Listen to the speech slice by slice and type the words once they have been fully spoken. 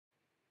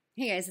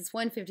Hey guys, it's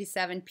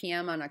 1:57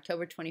 p.m. on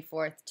October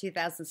 24th,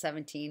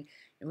 2017,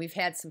 and we've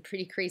had some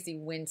pretty crazy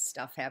wind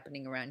stuff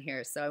happening around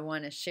here. So I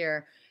want to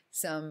share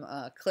some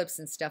clips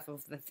and stuff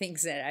of the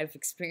things that I've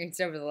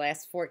experienced over the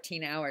last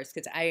 14 hours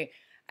because I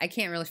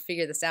can't really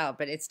figure this out,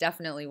 but it's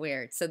definitely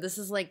weird. So this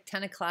is like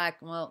 10 o'clock.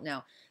 Well,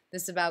 no,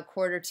 this is about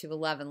quarter to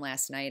 11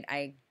 last night.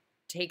 I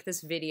take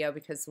this video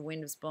because the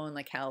wind was blowing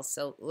like hell.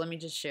 So let me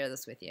just share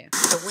this with you.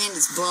 The wind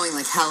is blowing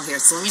like hell here,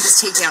 so let me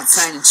just take you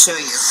outside and show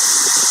you.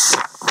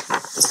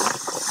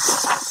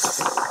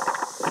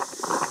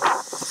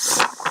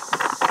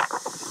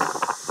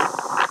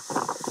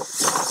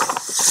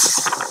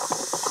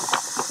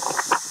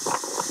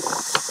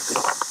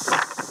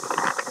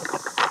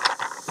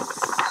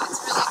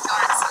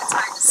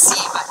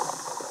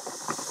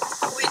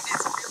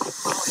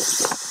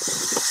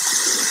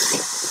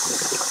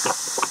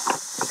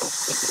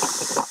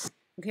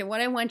 Okay,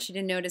 what I want you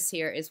to notice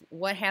here is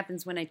what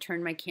happens when I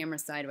turn my camera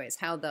sideways,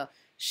 how the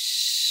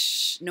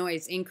shh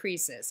noise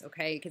increases,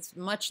 okay? It gets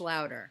much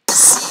louder. Hear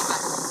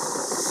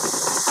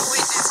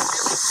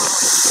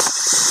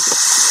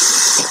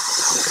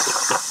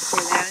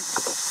that?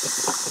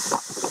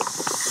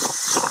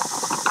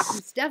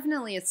 There's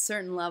definitely a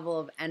certain level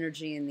of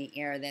energy in the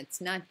air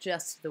that's not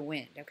just the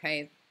wind,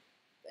 okay?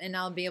 And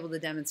I'll be able to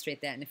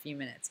demonstrate that in a few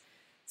minutes.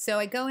 So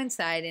I go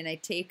inside and I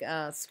take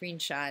a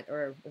screenshot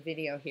or a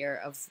video here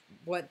of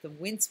what the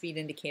wind speed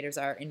indicators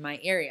are in my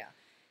area.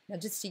 Now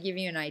just to give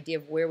you an idea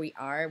of where we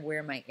are,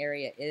 where my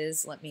area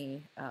is, let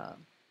me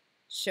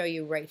show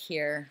you right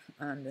here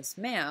on this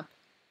map.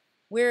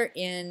 We're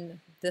in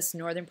this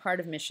northern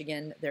part of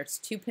Michigan. There's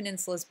two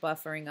peninsulas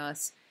buffering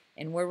us,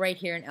 and we're right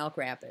here in Elk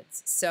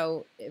Rapids.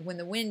 So when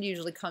the wind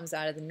usually comes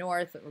out of the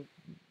north, or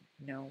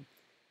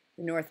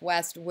the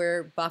northwest,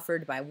 we're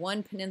buffered by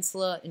one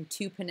peninsula and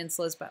two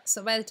peninsulas.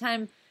 So by the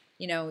time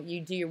you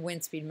do your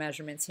wind speed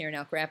measurements here in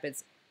Elk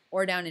Rapids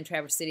or down in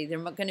Traverse City, they're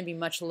going to be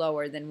much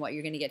lower than what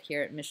you're going to get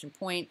here at Mission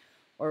Point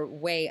or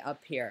way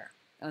up here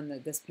on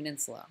this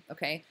peninsula.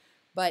 Okay,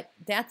 but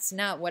that's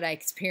not what I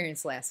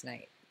experienced last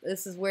night.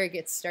 This is where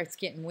it starts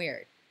getting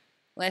weird.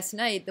 Last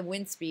night, the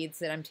wind speeds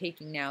that I'm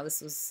taking now,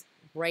 this was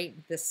right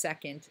this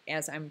second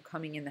as I'm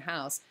coming in the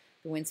house.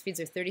 The wind speeds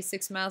are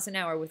 36 miles an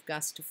hour with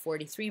gusts to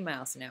 43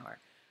 miles an hour.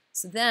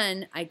 So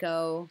then I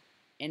go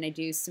and I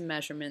do some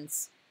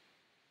measurements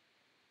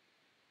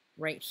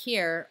right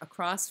here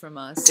across from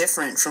us.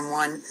 Different from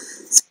one.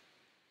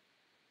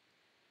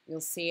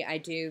 You'll see I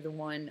do the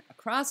one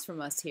across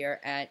from us here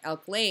at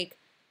Elk Lake,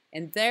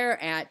 and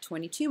they're at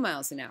 22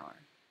 miles an hour.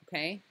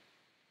 Okay?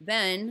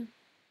 Then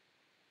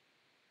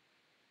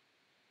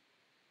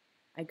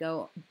I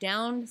go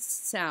down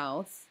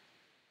south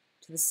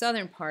to the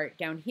southern part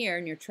down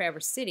here near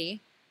Traverse City,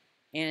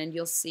 and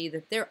you'll see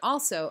that they're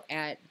also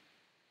at,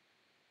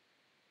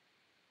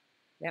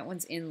 that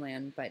one's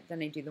inland, but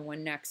then I do the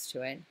one next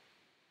to it.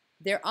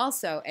 They're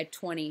also at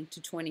 20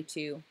 to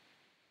 22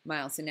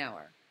 miles an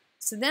hour.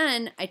 So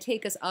then I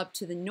take us up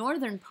to the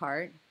northern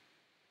part,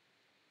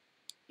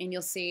 and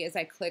you'll see as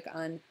I click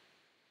on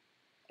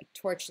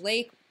Torch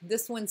Lake,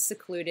 this one's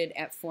secluded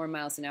at 4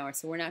 miles an hour,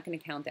 so we're not going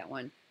to count that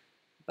one.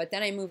 But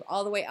then I move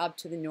all the way up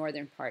to the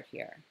northern part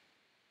here,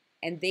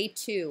 and they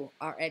too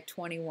are at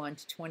 21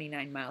 to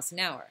 29 miles an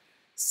hour.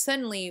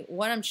 Suddenly,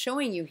 what I'm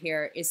showing you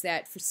here is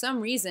that for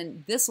some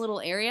reason, this little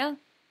area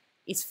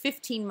is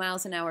 15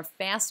 miles an hour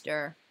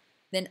faster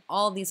than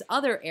all these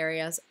other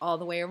areas all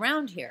the way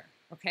around here,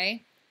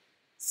 okay?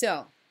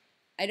 So,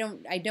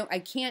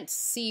 I can't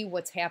see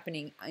what's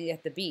happening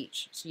at the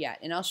beach yet,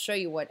 and I'll show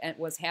you what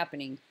was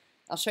happening.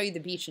 I'll show you the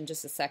beach in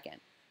just a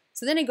second.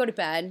 So then I go to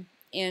bed,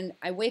 and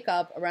I wake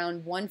up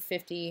around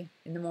 1:50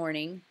 in the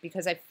morning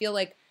because I feel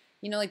like,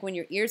 like when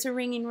your ears are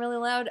ringing really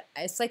loud,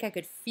 it's like I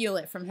could feel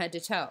it from head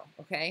to toe,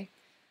 okay?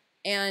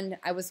 And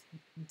I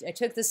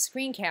took this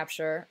screen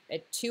capture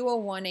at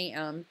 2:01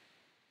 a.m.,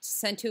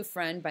 sent to a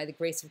friend by the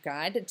grace of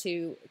God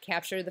to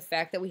capture the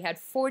fact that we had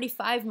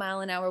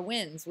 45-mile-an-hour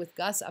winds with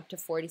gusts up to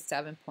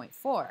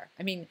 47.4.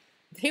 I mean,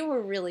 they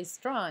were really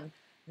strong.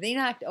 They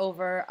knocked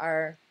over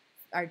our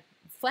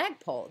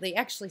flagpole. They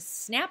actually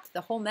snapped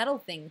the whole metal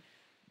thing,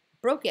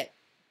 broke it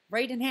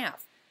right in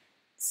half.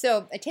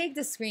 So I take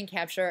this screen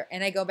capture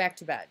and I go back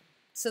to bed.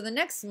 So the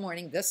next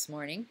morning, this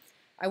morning,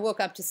 I woke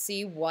up to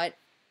see what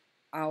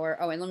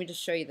and let me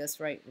just show you this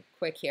right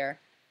quick here.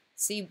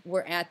 See,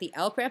 we're at the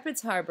Elk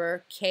Rapids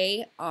Harbor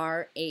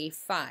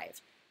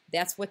KRA5.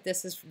 That's what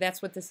this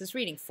is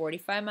reading.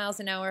 45 miles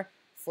an hour,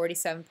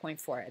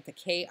 47.4 at the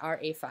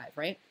KRA5,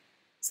 right?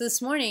 So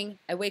this morning,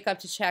 I wake up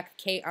to check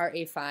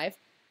KRA5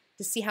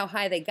 to see how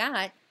high they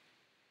got.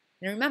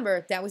 And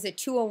remember, that was at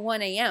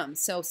 2:01 a.m.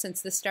 So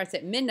since this starts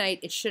at midnight,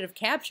 it should have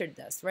captured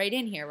this right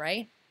in here,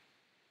 right?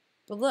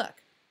 But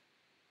look,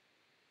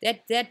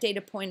 that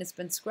data point has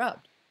been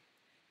scrubbed.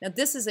 Now,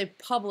 this is a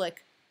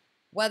public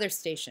weather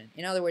station.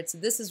 In other words,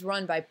 this is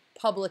run by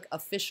public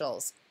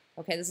officials.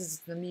 Okay, this is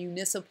the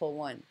municipal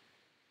one.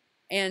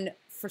 And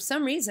for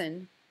some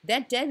reason,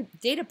 that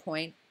data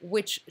point,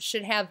 which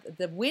should have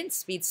the wind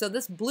speed, so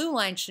this blue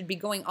line should be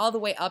going all the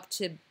way up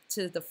to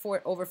to the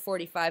over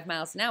 45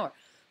 miles an hour.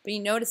 But you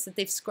notice that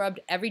they've scrubbed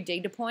every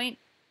data point.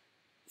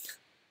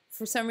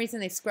 For some reason,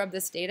 they've scrubbed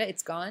this data.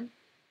 It's gone.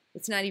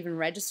 It's not even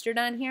registered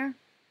on here.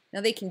 Now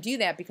they can do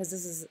that because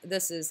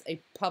this is a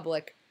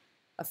public,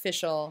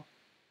 official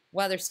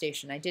weather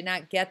station. I did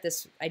not get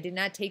this. I did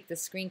not take the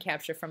screen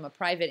capture from a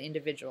private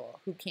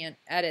individual who can't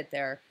edit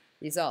their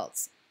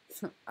results.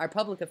 Our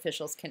public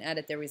officials can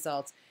edit their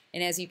results.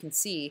 And as you can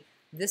see,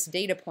 this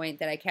data point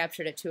that I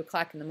captured at 2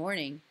 o'clock in the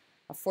morning,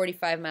 of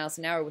 45 miles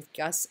an hour with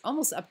gusts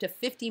almost up to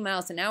 50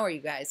 miles an hour, you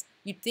guys.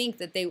 You'd think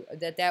that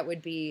that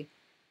would be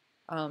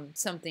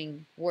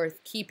something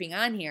worth keeping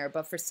on here,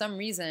 but for some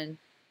reason,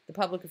 the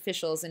public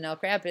officials in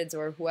Elk Rapids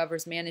or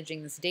whoever's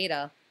managing this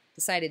data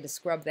decided to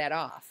scrub that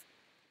off.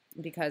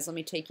 Because let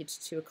me take you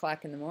to 2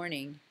 o'clock in the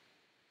morning.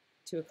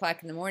 2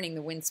 o'clock in the morning,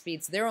 the wind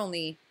speeds, they've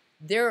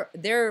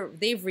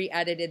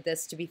re-edited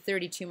this to be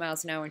 32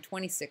 miles an hour and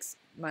 26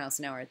 miles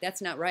an hour.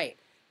 That's not right.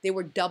 They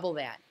were double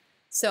that.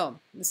 So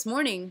this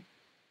morning,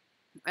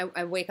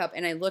 I wake up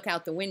and I look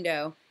out the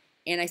window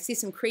and I see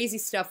some crazy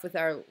stuff with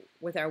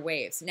our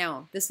waves.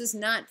 Now, this is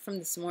not from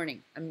this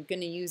morning. I'm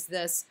going to use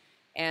this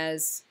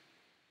as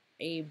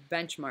a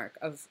benchmark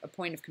of a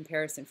point of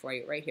comparison for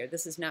you right here.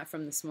 This is not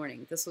from this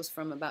morning. This was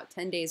from about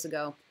 10 days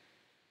ago.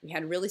 We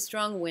had really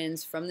strong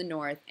winds from the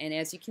north, and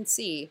as you can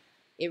see,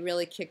 it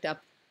really kicked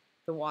up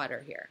the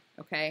water here,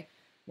 okay?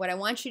 What I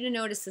want you to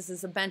notice, this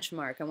is a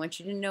benchmark. I want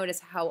you to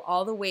notice how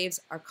all the waves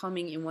are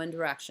coming in one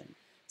direction.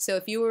 So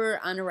if you were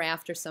on a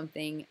raft or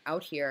something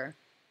out here,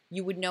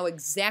 you would know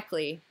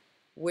exactly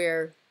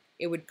where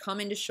it would come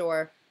into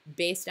shore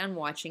based on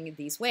watching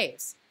these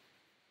waves.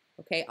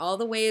 Okay, all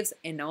the waves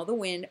and all the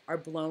wind are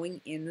blowing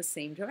in the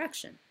same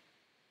direction.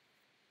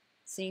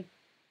 See?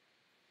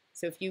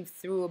 So if you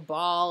threw a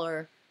ball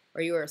or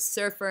you were a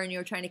surfer and you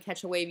were trying to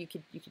catch a wave, you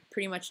could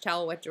pretty much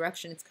tell what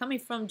direction it's coming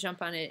from,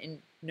 jump on it,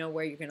 and know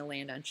where you're going to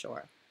land on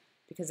shore.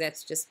 Because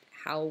that's just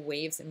how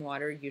waves and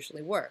water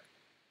usually work.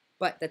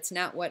 But that's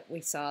not what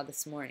we saw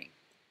this morning.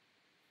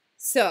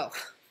 So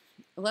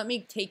let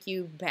me take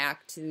you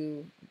back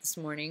to this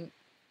morning.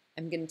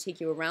 I'm going to take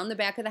you around the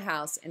back of the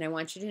house, and I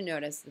want you to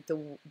notice that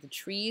the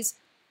trees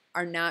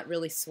are not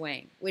really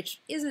swaying, which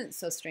isn't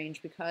so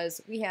strange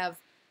because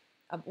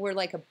we're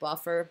like a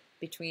buffer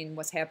between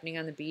what's happening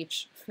on the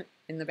beach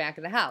and the back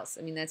of the house.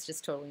 I mean, that's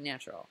just totally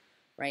natural,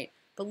 right?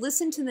 But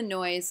listen to the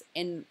noise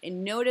and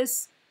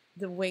notice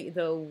the way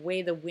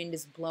the wind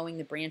is blowing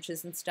the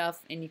branches and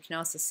stuff, and you can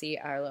also see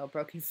our little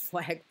broken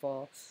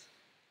flagpole.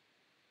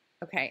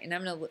 Okay, and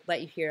I'm going to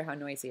let you hear how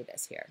noisy it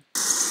is here.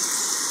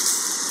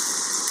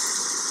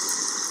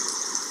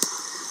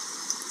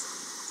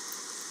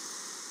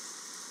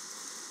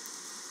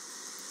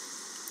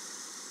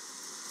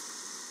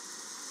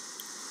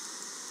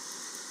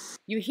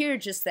 You hear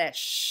just that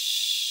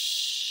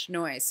shh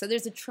noise. So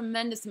there's a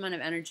tremendous amount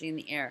of energy in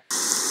the air.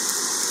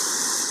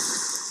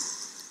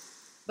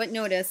 But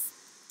notice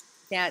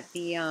that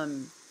the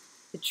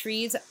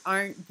trees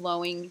aren't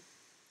blowing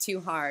too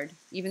hard.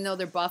 Even though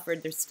they're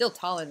buffered, they're still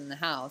taller than the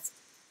house.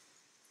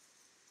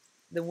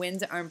 The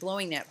winds aren't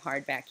blowing that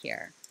hard back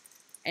here.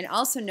 And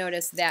also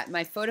notice that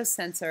my photo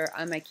sensor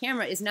on my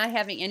camera is not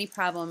having any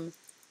problem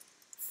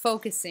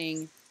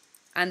focusing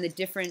on the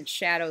different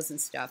shadows and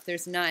stuff.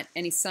 There's not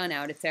any sun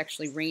out. It's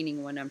actually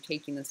raining when I'm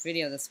taking this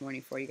video this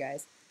morning for you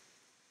guys.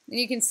 And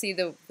you can see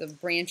the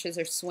branches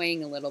are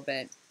swaying a little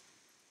bit.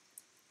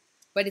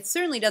 But it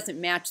certainly doesn't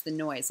match the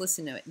noise.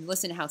 Listen to it.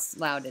 Listen to how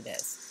loud it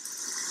is.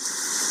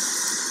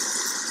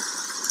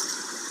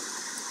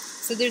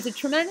 So there's a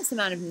tremendous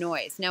amount of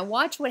noise. Now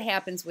watch what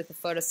happens with the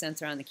photo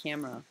sensor on the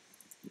camera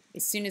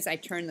as soon as I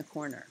turn the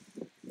corner.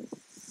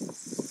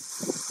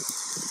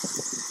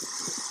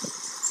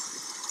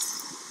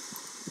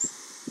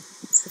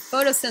 The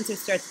photo sensor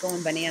starts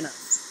going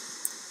bananas.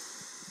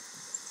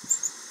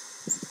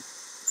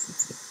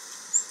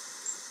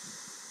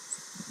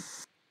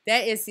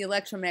 That is the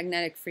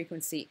electromagnetic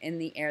frequency in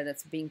the air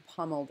that's being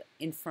pummeled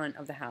in front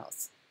of the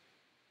house.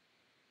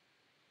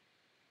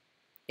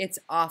 It's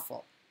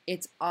awful.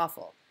 It's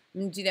awful.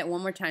 I'm going to do that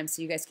one more time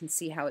so you guys can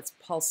see how it's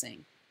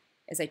pulsing.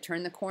 As I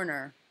turn the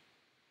corner,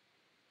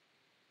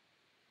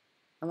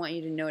 I want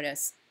you to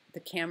notice the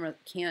camera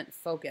can't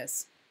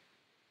focus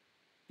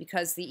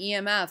because the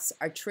EMFs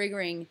are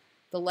triggering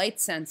the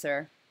light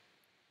sensor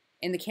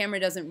and the camera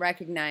doesn't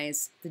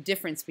recognize the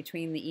difference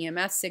between the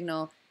EMF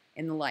signal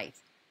and the light.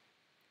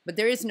 But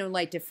there is no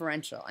light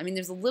differential. I mean,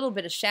 there's a little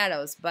bit of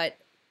shadows, but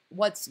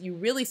what you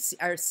really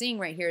are seeing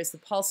right here is the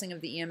pulsing of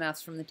the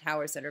EMFs from the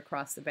towers that are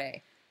across the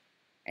bay.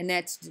 And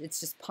it's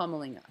just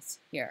pummeling us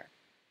here.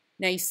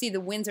 Now you see the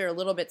winds are a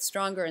little bit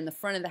stronger in the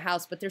front of the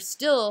house, but they're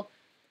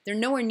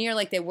nowhere near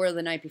like they were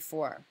the night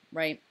before,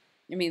 right?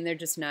 I mean, they're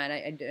just not.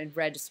 I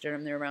registered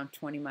them. They're around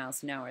 20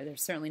 miles an hour. They're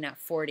certainly not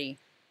 40,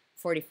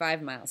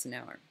 45 miles an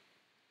hour.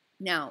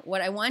 Now,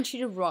 what I want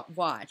you to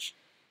watch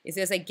is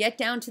as I get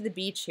down to the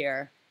beach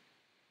here,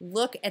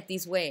 look at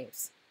these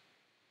waves.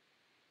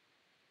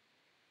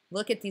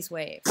 Look at these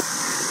waves.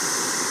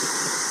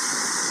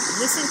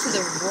 Listen to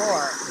the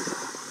roar.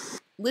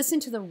 listen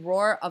to the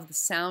roar of the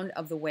sound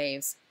of the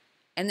waves,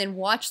 and then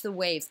watch the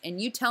waves.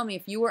 And you tell me,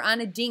 if you were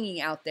on a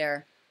dinghy out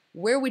there,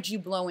 where would you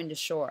blow into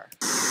shore?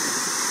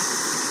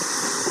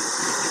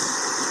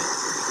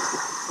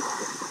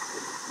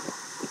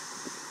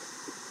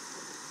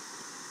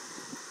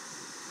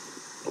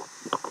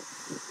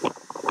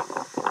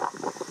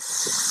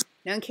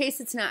 Now, in case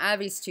it's not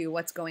obvious to you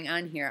what's going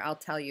on here, I'll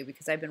tell you,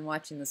 because I've been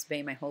watching this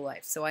bay my whole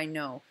life, so I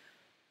know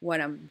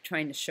what I'm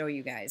trying to show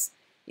you guys.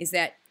 Is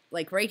that,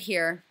 like right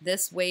here,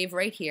 this wave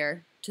right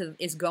here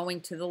is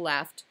going to the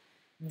left,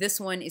 this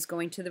one is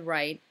going to the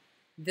right,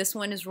 this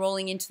one is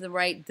rolling into the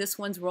right, this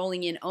one's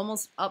rolling in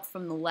almost up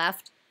from the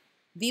left.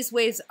 These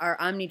waves are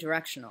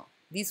omnidirectional.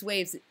 These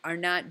waves are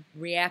not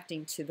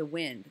reacting to the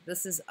wind.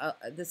 This is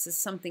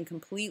something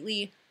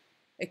completely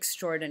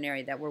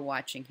extraordinary that we're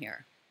watching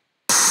here.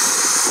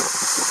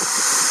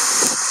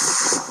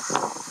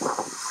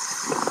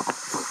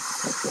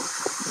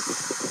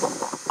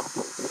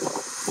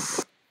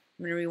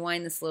 I'm going to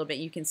rewind this a little bit.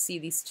 You can see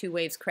these two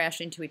waves crash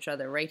into each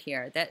other right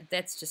here.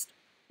 That's just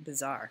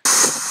bizarre.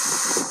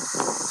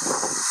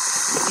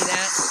 See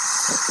that?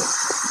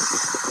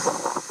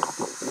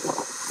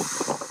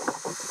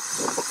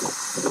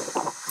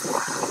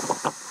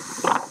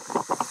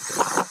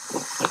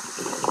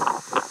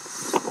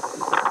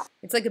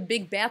 It's like a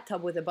big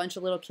bathtub with a bunch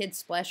of little kids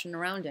splashing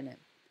around in it.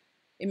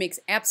 It makes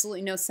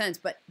absolutely no sense,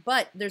 but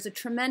there's a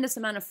tremendous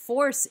amount of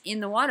force in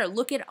the water.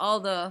 Look at all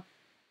the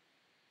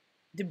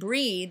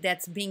debris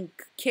that's being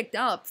kicked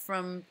up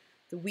from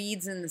the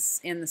weeds and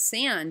the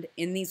sand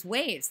in these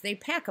waves. They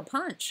pack a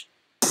punch.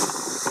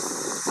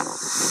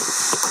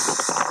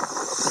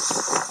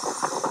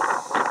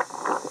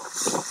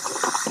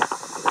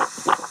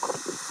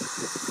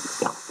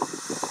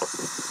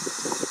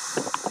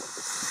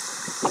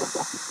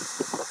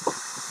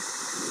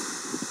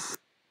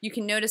 You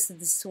can notice that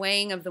the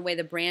swaying of the way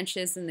the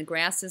branches and the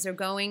grasses are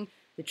going,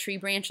 the tree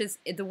branches,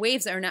 the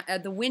waves are not,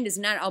 the wind is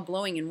not all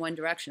blowing in one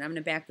direction. I'm going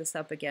to back this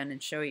up again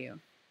and show you.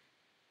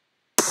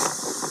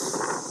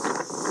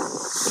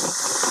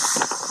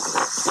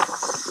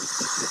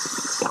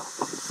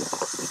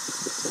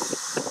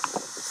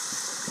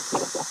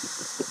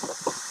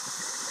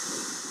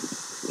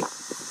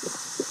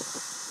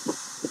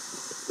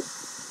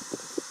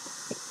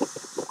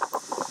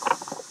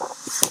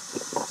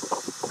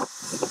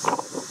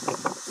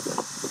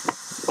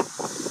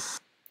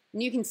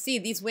 And you can see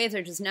these waves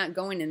are just not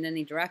going in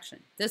any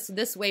direction.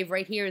 This wave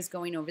right here is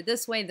going over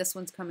this way. This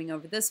one's coming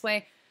over this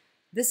way.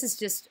 This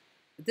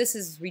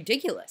is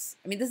ridiculous.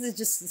 I mean, this is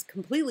just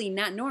completely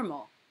not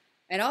normal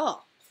at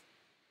all.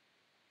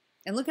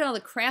 And look at all the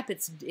crap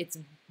it's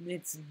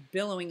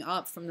billowing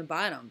up from the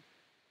bottom.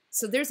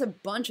 So there's a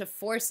bunch of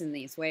force in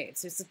these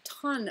waves. There's a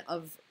ton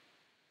of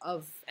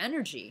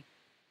energy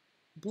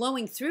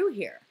blowing through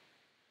here.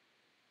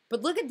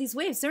 But look at these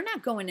waves. They're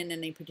not going in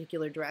any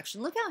particular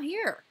direction. Look out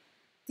here.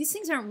 These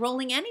things aren't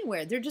rolling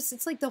anywhere. They're just,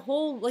 it's like the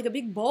whole, like a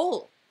big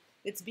bowl.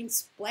 It's being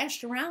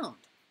splashed around.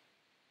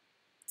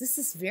 This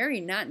is very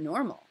not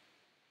normal.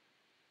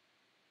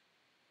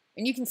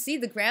 And you can see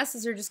the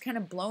grasses are just kind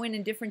of blowing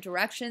in different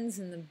directions,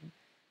 and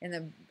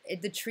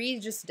the tree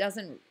just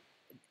doesn't,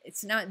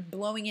 it's not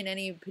blowing in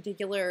any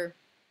particular,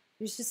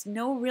 there's just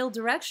no real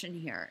direction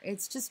here.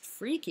 It's just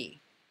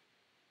freaky.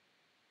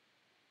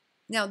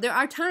 Now, there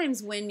are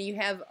times when you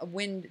have a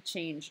wind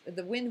change.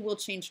 The wind will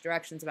change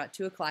directions about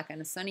 2 o'clock on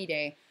a sunny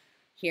day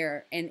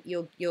here, and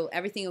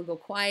everything will go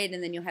quiet,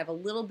 and then you'll have a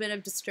little bit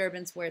of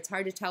disturbance where it's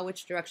hard to tell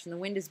which direction the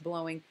wind is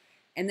blowing,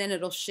 and then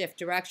it'll shift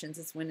directions.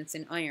 It's when it's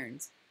in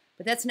irons.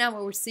 But that's not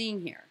what we're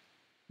seeing here.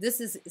 This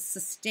is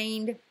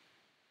sustained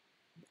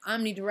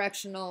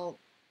omnidirectional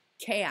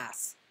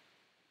chaos,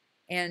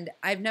 and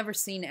I've never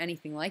seen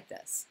anything like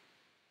this.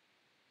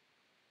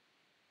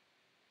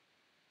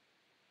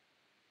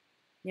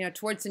 You know,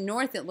 towards the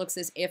north, it looks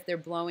as if they're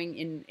blowing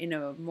in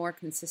a more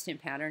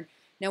consistent pattern.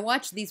 Now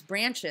watch these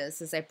branches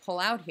as I pull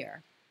out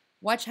here.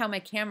 Watch how my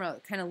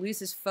camera kind of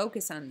loses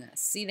focus on this.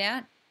 See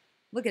that?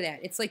 Look at that.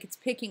 It's like it's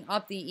picking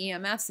up the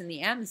EMFs in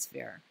the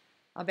atmosphere.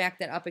 I'll back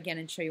that up again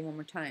and show you one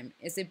more time.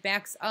 As it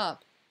backs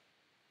up,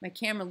 my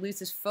camera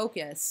loses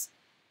focus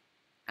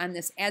on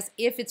this as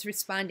if it's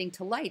responding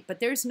to light. But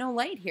there's no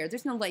light here.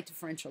 There's no light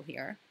differential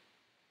here.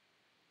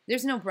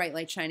 There's no bright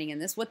light shining in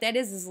this. What that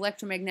is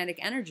electromagnetic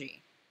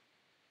energy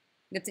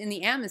that's in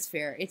the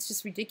atmosphere. It's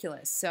just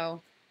ridiculous.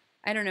 So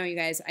I don't know, you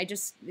guys.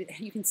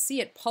 You can see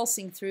it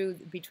pulsing through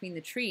between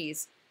the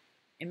trees,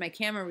 and my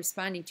camera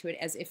responding to it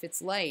as if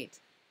it's light.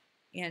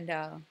 And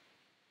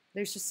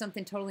there's just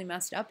something totally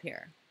messed up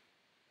here.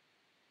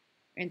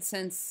 And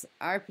since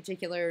our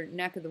particular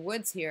neck of the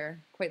woods here,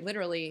 quite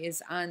literally,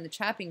 is on the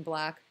chopping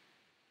block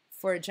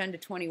for Agenda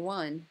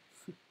 21,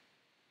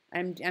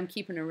 I'm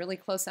keeping a really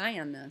close eye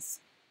on this.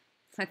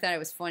 I thought it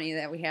was funny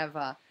that we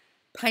have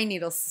pine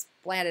needles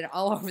splatted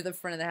all over the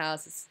front of the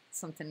house. It's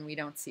something we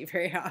don't see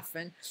very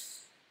often.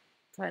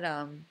 But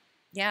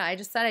yeah, I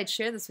just thought I'd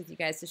share this with you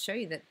guys to show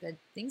you that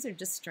things are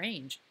just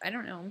strange. I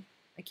don't know.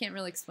 I can't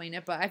really explain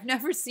it, but I've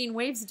never seen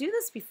waves do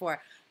this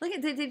before. Look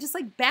at they just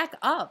like back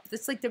up.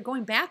 It's like they're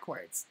going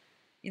backwards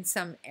in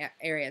some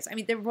areas. I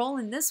mean, they're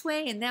rolling this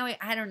way and now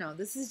I don't know.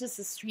 This is just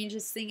the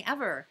strangest thing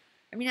ever.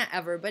 I mean, not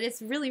ever, but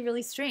it's really,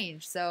 really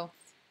strange. So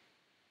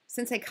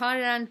since I caught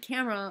it on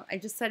camera, I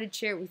just decided to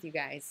share it with you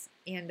guys.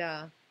 And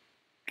I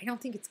don't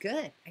think it's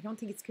good. I don't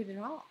think it's good at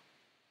all.